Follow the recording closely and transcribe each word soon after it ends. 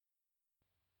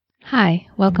Hi,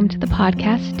 welcome to the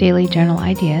podcast Daily Journal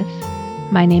Ideas.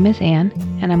 My name is Anne,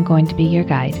 and I'm going to be your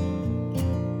guide.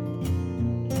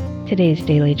 Today's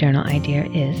Daily Journal idea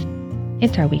is,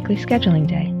 it's our weekly scheduling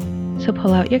day. So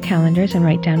pull out your calendars and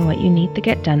write down what you need to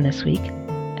get done this week,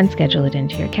 and schedule it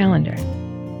into your calendar.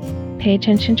 Pay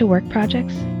attention to work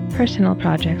projects, personal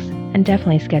projects, and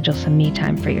definitely schedule some me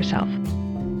time for yourself.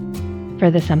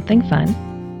 For the something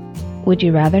fun, would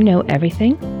you rather know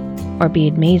everything or be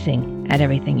amazing at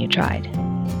everything you tried?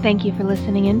 Thank you for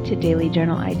listening in to Daily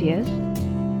Journal Ideas.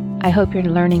 I hope you're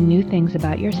learning new things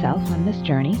about yourself on this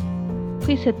journey.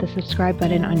 Please hit the subscribe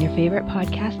button on your favorite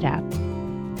podcast app.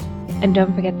 And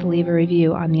don't forget to leave a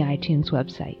review on the iTunes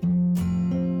website.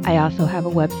 I also have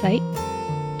a website,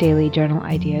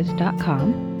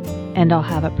 dailyjournalideas.com, and I'll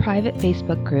have a private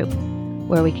Facebook group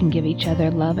where we can give each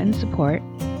other love and support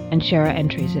and share our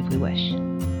entries if we wish.